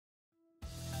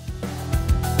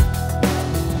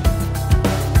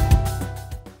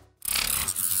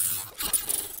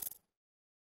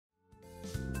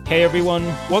Hey everyone,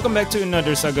 welcome back to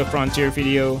another SaGa Frontier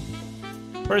video.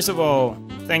 First of all,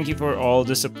 thank you for all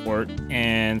the support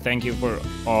and thank you for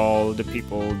all the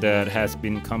people that has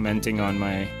been commenting on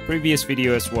my previous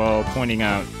video as well, pointing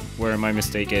out where my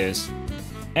mistake is.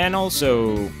 And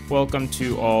also, welcome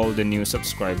to all the new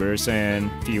subscribers and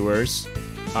viewers.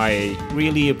 I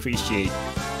really appreciate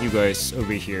you guys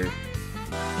over here.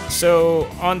 So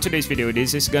on today's video,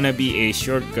 this is gonna be a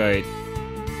short guide.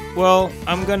 Well,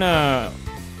 I'm gonna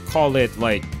call it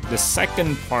like the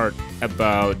second part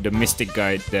about the Mystic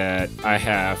guide that I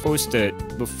have posted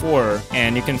before,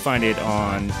 and you can find it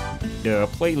on the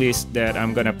playlist that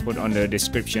I'm gonna put on the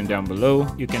description down below.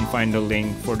 You can find the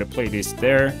link for the playlist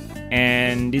there,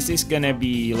 and this is gonna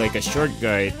be like a short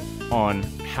guide on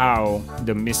how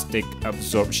the Mystic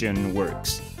absorption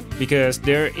works, because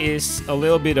there is a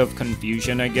little bit of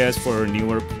confusion, I guess, for a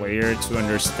newer player to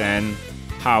understand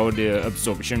how the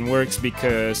absorption works,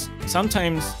 because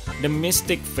sometimes the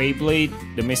Mystic Feyblade,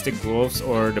 the Mystic Gloves,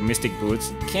 or the Mystic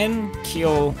Boots can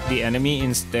kill the enemy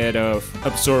instead of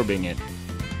absorbing it.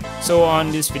 So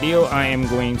on this video, I am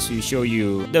going to show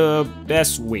you the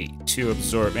best way to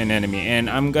absorb an enemy, and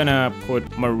I'm gonna put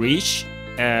Mariche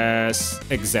as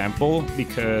example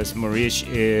because Mariche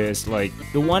is like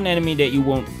the one enemy that you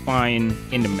won't find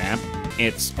in the map.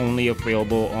 It's only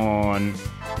available on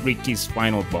Ricky's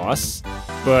final boss.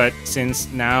 But since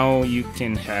now you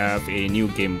can have a new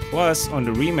game plus on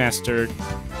the Remastered,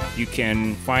 you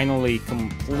can finally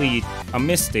complete a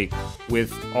Mystic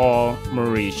with all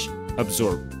Mariche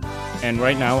absorbed. And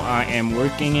right now I am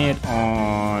working it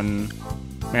on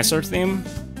Master Theme.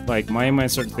 Like my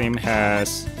Master Theme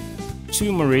has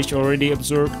 2 Mariche already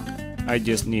absorbed. I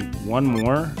just need 1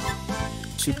 more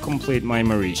to complete my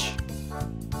Mariche.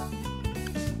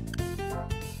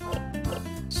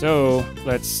 So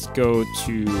let's go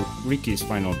to Ricky's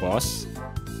final boss.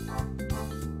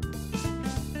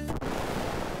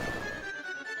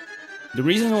 The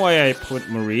reason why I put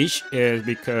Mariche is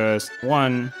because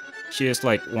 1, she is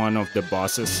like one of the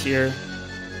bosses here,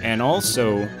 and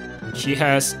also she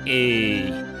has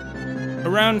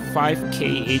around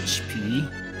 5k HP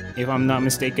if I'm not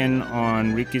mistaken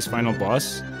on Ricky's final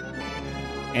boss.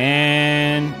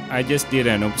 And I just did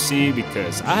an oopsie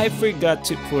because I forgot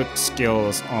to put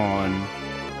skills on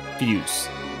Fuse.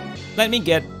 Let me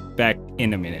get back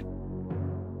in a minute.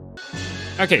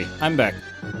 Okay, I'm back.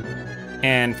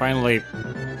 And finally,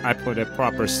 I put a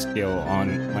proper skill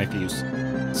on my Fuse.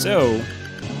 So,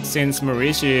 since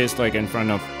Mariche is like in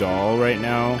front of Doll right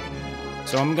now,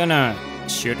 so I'm gonna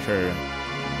shoot her,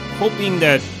 hoping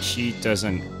that she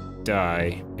doesn't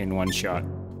die in one shot.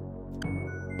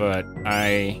 But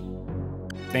I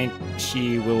think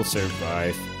she will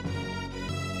survive.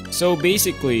 So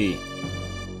basically,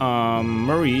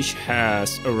 Mariche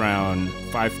has around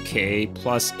 5k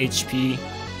plus HP.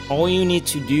 All you need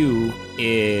to do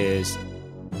is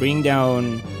bring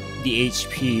down the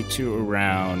HP to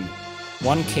around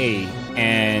 1k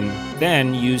and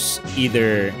then use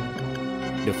either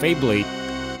the Feyblade,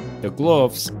 the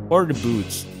gloves, or the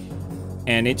boots,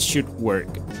 and it should work.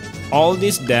 All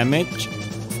this damage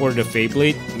for the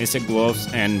Feyblade, Mystic Gloves,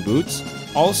 and Boots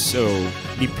also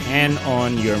depend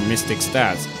on your Mystic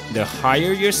stats. The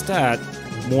higher your stat,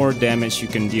 more damage you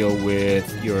can deal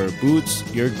with your Boots,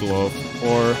 your Glove,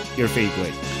 or your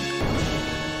Feyblade.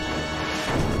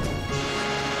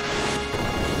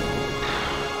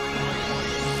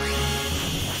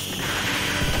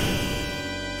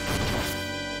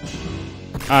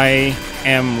 I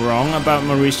am wrong about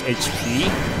Mariche HP.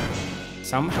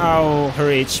 Somehow her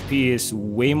HP is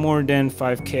way more than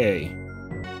 5k.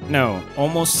 No,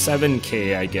 almost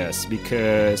 7k I guess,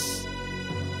 because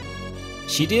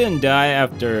she didn't die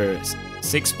after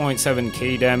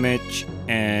 6.7k damage,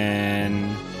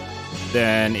 and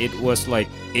then it was like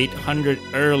 800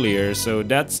 earlier, so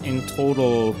that's in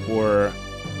total for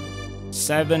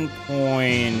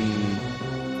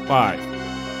 7.5.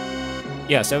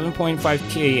 Yeah,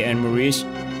 7.5k, and Mariche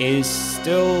is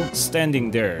still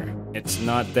standing there. It's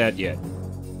not dead yet.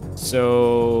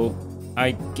 So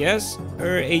I guess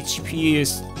her HP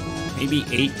is maybe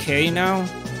 8k now?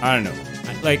 I don't know.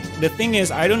 Like, the thing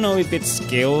is, I don't know if it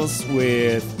scales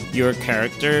with your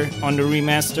character on the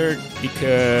Remastered,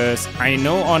 because I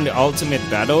know on the ultimate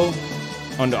battle,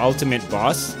 on the ultimate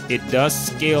boss, it does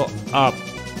scale up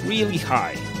really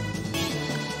high.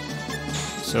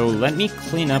 So let me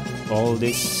clean up all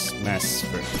this mess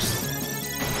first.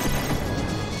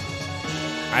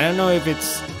 I don't know if it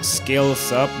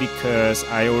scales up because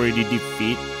I already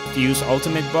defeat Fuse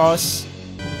ultimate boss.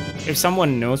 If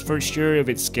someone knows for sure if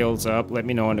it scales up, let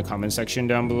me know in the comment section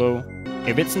down below.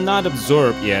 If it's not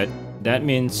absorbed yet, That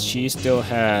means she still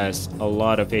has a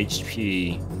lot of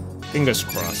HP. Fingers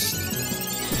crossed.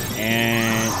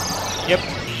 And yep,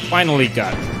 finally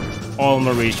got all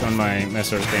Mariche on my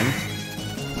Messerthim.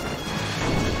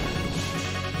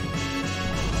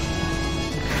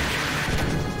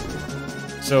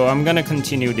 So I'm gonna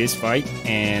continue this fight,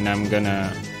 and I'm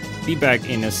gonna be back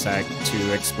in a sec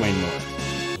to explain more.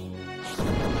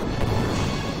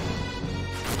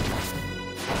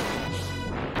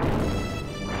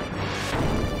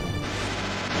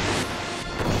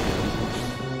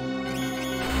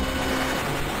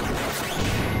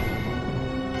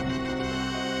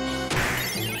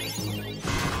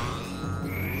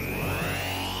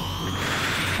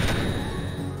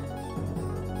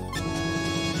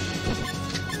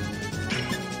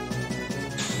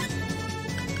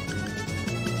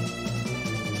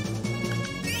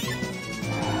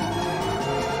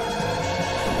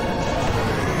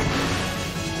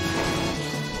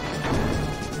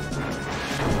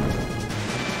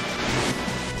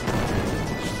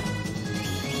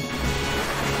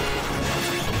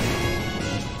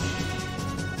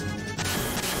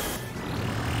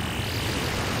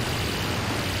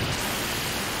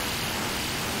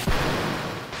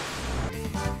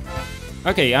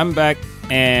 Okay, I'm back,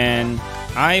 and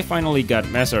I finally got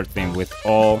Messerthim with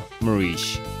all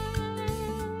Mariche.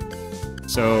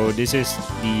 So this is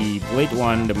the Blade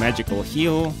 1, the Magical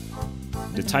Heal,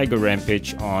 the Tiger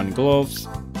Rampage on gloves,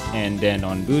 and then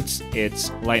on boots,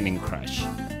 it's Lightning Crash.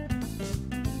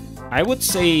 I would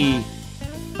say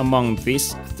among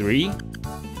these three,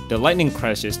 the Lightning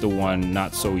Crash is the one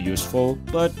not so useful,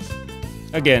 but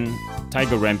again,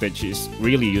 Tiger Rampage is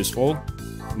really useful.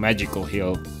 Magical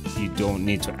Heal, you don't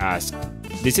need to ask.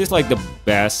 This is like the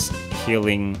best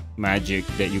healing magic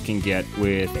that you can get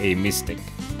with a Mystic.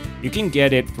 You can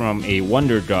get it from a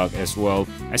Wonder Dog as well.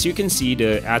 As you can see,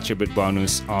 the attribute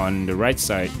bonus on the right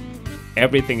side,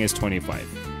 everything is 25.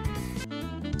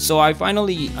 So I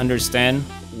finally understand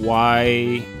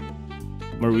why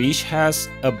Mariche has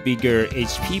a bigger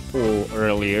HP pool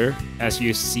earlier. As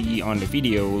you see on the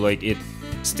video, like it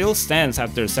still stands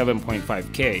after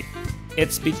 7.5k.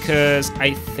 It's because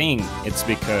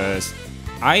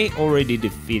I already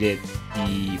defeated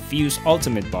the Fuse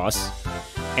Ultimate Boss,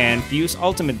 and Fuse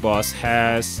Ultimate Boss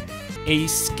has a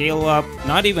scale up,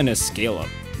 not even a scale up,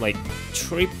 like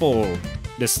triple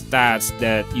the stats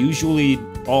that usually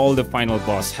all the final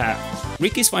boss have.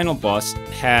 Ricky's final boss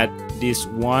had this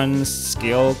one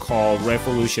skill called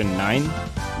Revolution 9,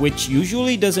 which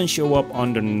usually doesn't show up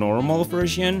on the normal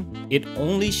version, it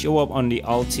only show up on the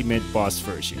ultimate boss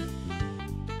version.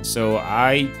 So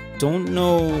I don't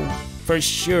know for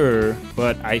sure,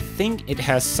 but I think it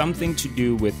has something to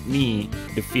do with me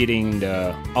defeating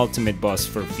the ultimate boss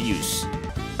for Fuse.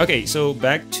 Okay, so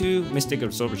back to Mystic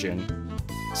Absorption.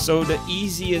 So the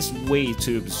easiest way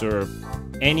to absorb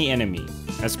any enemy,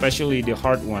 especially the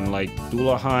hard one like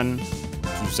Dullahan,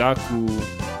 Suzaku,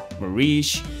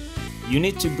 Mariche, you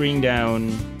need to bring down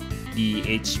the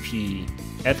HP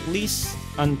at least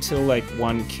until like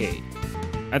 1k.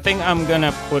 I think I'm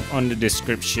gonna put on the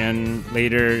description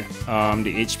later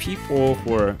the HP pool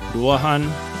for Dullahan,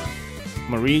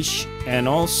 Mariche, and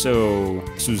also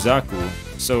Suzaku.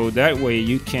 So that way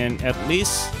you can at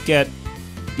least get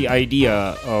the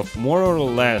idea of more or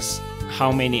less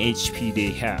how many HP they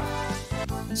have.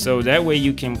 So that way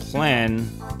you can plan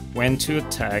when to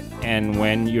attack and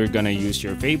when you're gonna use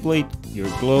your Feyblade, your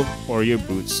glove, or your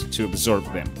boots to absorb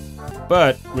them.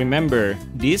 But remember,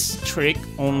 this trick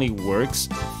only works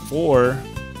for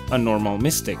a normal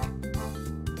Mystic.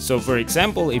 So for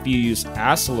example, if you use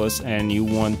Asellus and you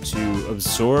want to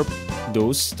absorb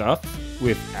those stuff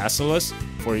with Asellus,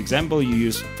 for example, you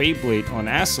use Feyblade on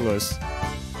Asellus,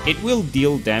 it will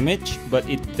deal damage, but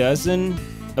it doesn't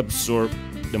absorb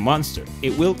the monster.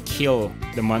 It will kill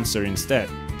the monster instead.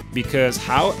 Because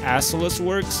how Asellus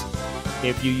works,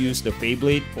 if you use the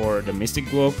Feyblade or the Mystic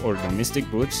Glove or the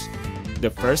Mystic Boots, the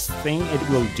first thing it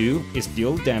will do is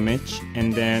deal damage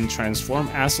and then transform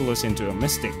Asellus into a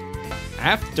Mystic.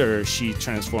 After she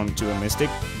transformed to a Mystic,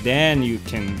 then you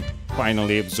can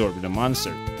finally absorb the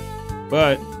monster.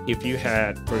 But if you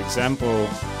had, for example,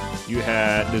 you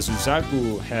had the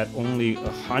Suzaku had only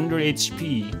 100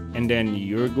 HP and then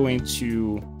you're going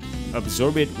to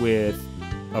absorb it with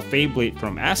a Feyblade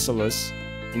from Asellus,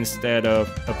 instead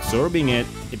of absorbing it,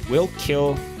 it will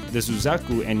kill the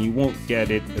Suzaku and you won't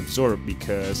get it absorbed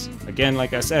because, again,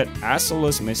 like I said,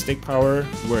 Asellus Mystic power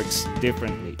works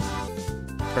differently.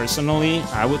 Personally,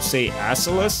 I would say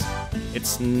Asellus,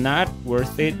 it's not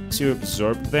worth it to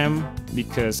absorb them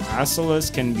because Asellus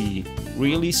can be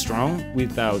really strong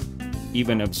without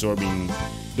even absorbing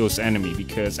those enemy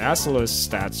because Asellus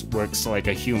stats works like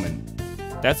a human.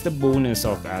 That's the bonus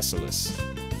of Asellus.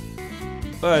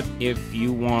 But if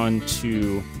you want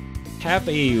to have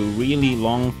a really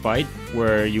long fight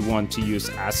where you want to use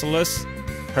Asellus,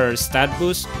 her stat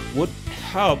boost would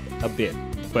help a bit.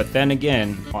 But then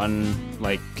again, on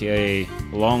like a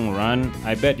long run,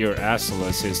 I bet your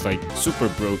Asellus is like super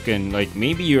broken. Like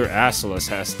maybe your Asellus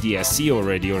has DSC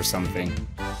already or something.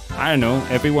 I don't know,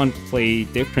 everyone play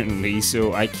differently,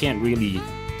 so I can't really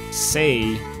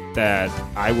say that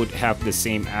I would have the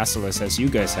same Asellus as you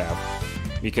guys have.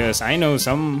 Because I know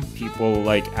some people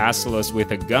like Asellus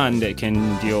with a gun that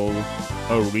can deal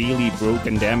a really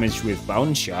broken damage with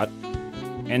bounce shot.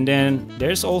 And then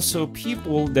there's also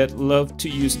people that love to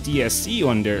use DSC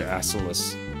on their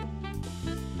Asellus.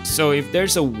 So if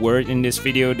there's a word in this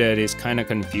video that is kind of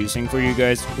confusing for you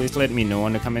guys, please let me know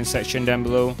in the comment section down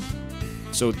below.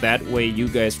 So that way you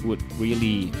guys would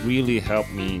really help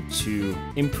me to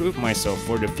improve myself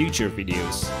for the future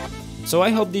videos. So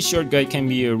I hope this short guide can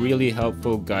be a really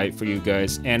helpful guide for you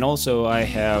guys. And also I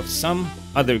have some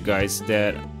other guides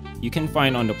that you can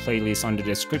find on the playlist on the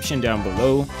description down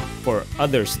below for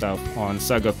other stuff on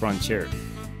SaGa Frontier.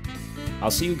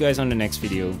 I'll see you guys on the next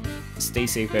video. Stay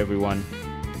safe everyone.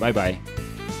 Bye bye.